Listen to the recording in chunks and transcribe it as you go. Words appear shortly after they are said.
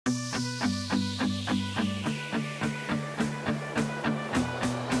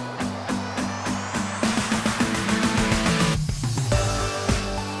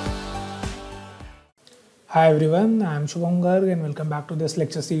Hi everyone, I am Shubham Garg and welcome back to this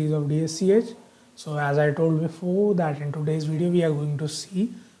lecture series of DSCH. So as I told before that in today's video we are going to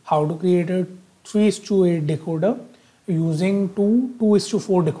see how to create a 3:8 decoder using two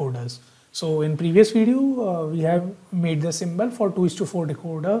 2:4 decoders. So in previous video we have made the symbol for 2:4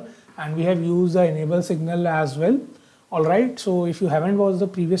 decoder and we have used the enable signal as well. Alright, so if you haven't watched the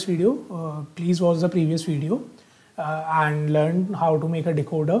previous video, please watch the previous video and learn how to make a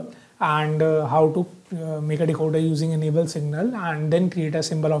decoder and how to make a decoder using enable signal and then create a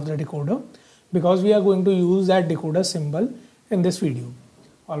symbol of the decoder, because we are going to use that decoder symbol in this video.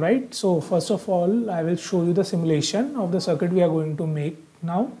 Alright, so first of all I will show you the simulation of the circuit we are going to make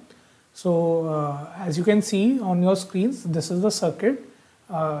now. So as you can see on your screens, this is the circuit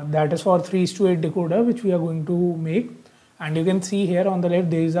that is for 3:8 decoder which we are going to make, and you can see here on the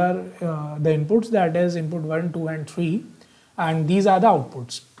left these are the inputs, that is input 1, 2 and 3, and these are the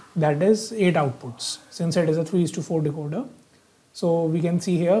outputs, that is 8 outputs since it is a 3:4 decoder. So we can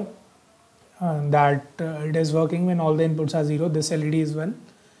see here that it is working when all the inputs are 0, this LED is 1.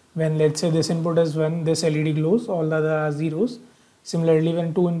 When let's say this input is 1, this LED glows, all the other are zeros. Similarly,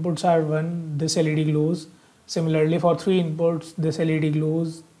 when 2 inputs are 1, this LED glows. Similarly, for 3 inputs, this LED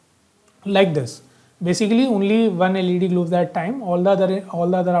glows, like this. Basically, only one LED glows that time. All the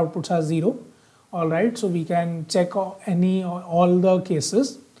other outputs are 0. All right, so we can check all the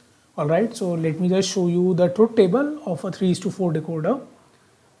cases. All right, so let me just show you the truth table of a 3:4 decoder.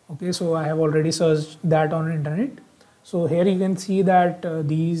 Okay, so I have already searched that on internet. So here you can see that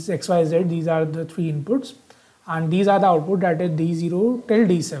these XYZ, these are the 3 inputs, and these are the output, that is D0 till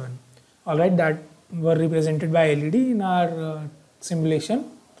D7. All right, that were represented by LED in our simulation.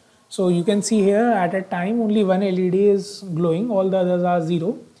 So you can see here at a time only one LED is glowing, all the others are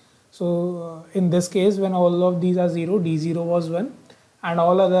 0. So in this case, when all of these are 0, D0 was 1 and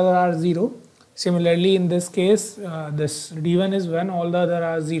all others are 0. Similarly, in this case, this D1 is 1, all the other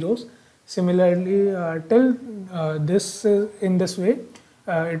are zeros. Similarly, till this in this way,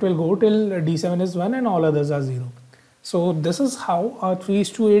 it will go till D7 is 1 and all others are 0. So this is how a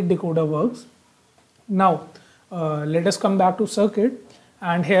 3:8 decoder works. Now, let us come back to circuit,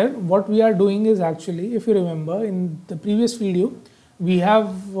 and here what we are doing is actually, if you remember in the previous video, we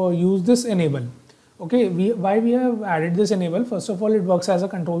have used this enable. Okay, why we have added this enable? First of all, it works as a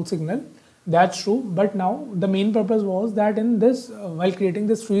control signal. That's true, but now the main purpose was that in this, while creating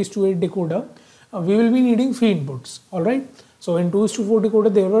this 3:8 decoder, we will be needing 3 inputs. All right. So in 2:4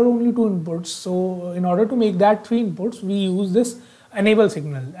 decoder, there were only 2 inputs. So in order to make that 3 inputs, we use this enable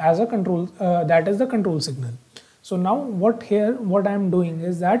signal as a control, that is the control signal. So now what I am doing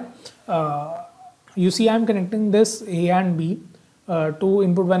is that you see I am connecting this A and B to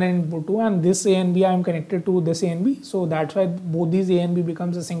input 1 and input 2, and this A and B I am connected to this A and B. So that's why both these A and B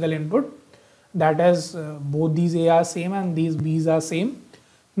becomes a single input. That is both these A are same and these B's are same.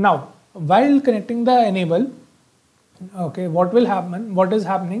 Now while connecting the enable, okay, what will happen, what is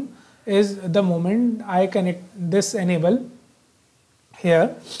happening is the moment I connect this enable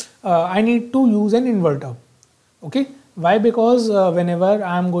here, I need to use an inverter. Okay, why? Because whenever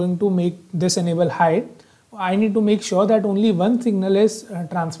I am going to make this enable high, I need to make sure that only one signal is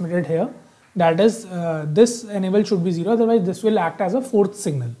transmitted here, that is this enable should be 0, otherwise this will act as a fourth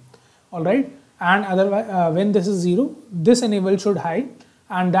signal. All right, and otherwise when this is 0, this enable should high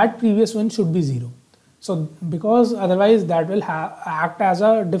and that previous one should be 0. So because otherwise that will act as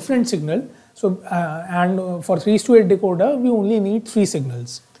a different signal. So and for 3:8 decoder we only need 3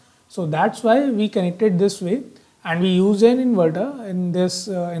 signals. So that's why we connected this way, and we use an inverter in this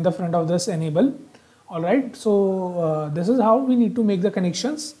in the front of this enable. All right, so this is how we need to make the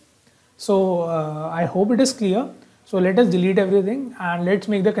connections. So I hope it is clear. So let us delete everything and let's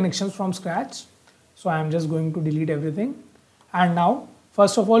make the connections from scratch. So I am just going to delete everything, and now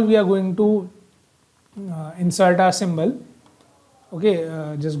first of all we are going to insert our symbol. Okay,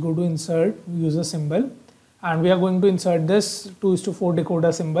 just go to insert, use a symbol, and we are going to insert this 2:4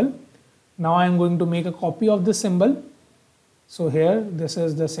 decoder symbol. Now I am going to make a copy of this symbol. So here this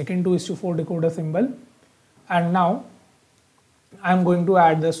is the second 2:4 decoder symbol, and now I am going to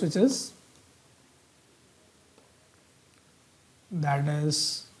add the switches, that is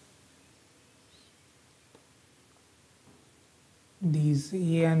these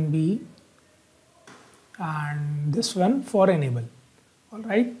A and B, and this one for enable. All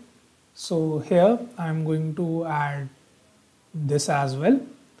right, so here I am going to add this as well,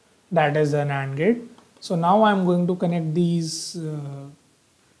 that is an AND gate. So now I am going to connect these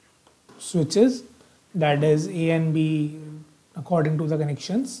switches, that is A and B according to the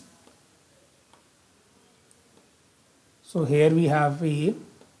connections. So here we have A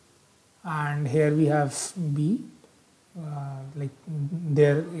and here we have B, like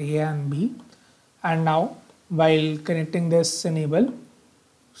there A and B. And now while connecting this enable,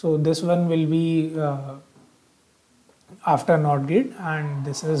 so this one will be after NOT gate and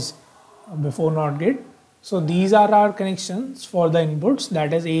this is before NOT gate. So these are our connections for the inputs,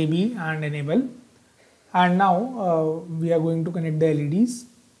 that is A, B and enable. And now we are going to connect the LEDs,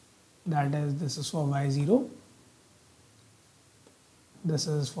 that is this is for Y0, this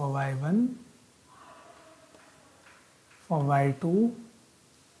is for Y1, for Y2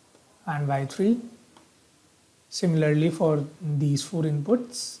 and Y3. Similarly for these 4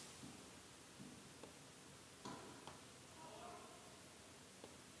 inputs.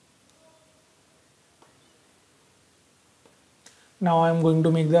 Now I am going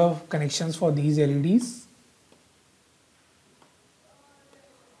to make the connections for these LEDs.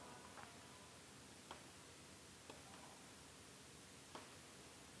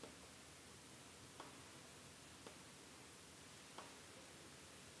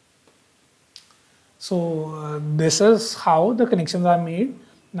 So this is how the connections are made.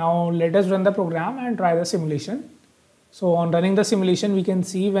 Now let us run the program and try the simulation. So on running the simulation, we can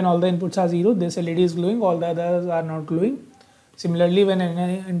see when all the inputs are 0, this LED is glowing, all the others are not glowing. Similarly, when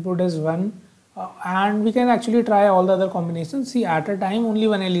any input is 1, and we can actually try all the other combinations. See, at a time only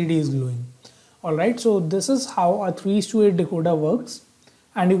one LED is glowing. Alright, so this is how a 3:8 decoder works,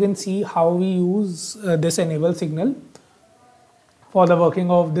 and you can see how we use this enable signal for the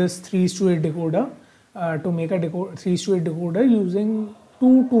working of this 3:8 decoder to make a 3:8 decoder using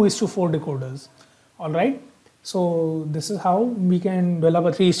two 2:4 decoders. Alright, so this is how we can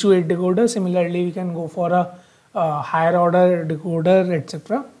develop a 3:8 decoder. Similarly, we can go for a higher order decoder,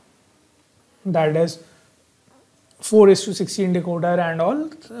 etc. That is 4:16 decoder and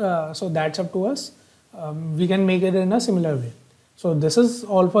all. So that's up to us. We can make it in a similar way. So this is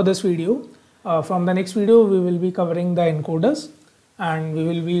all for this video. From the next video, we will be covering the encoders, and we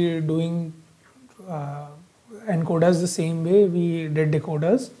will be doing encoders the same way we did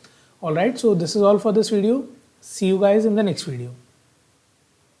decoders. Alright, so this is all for this video. See you guys in the next video.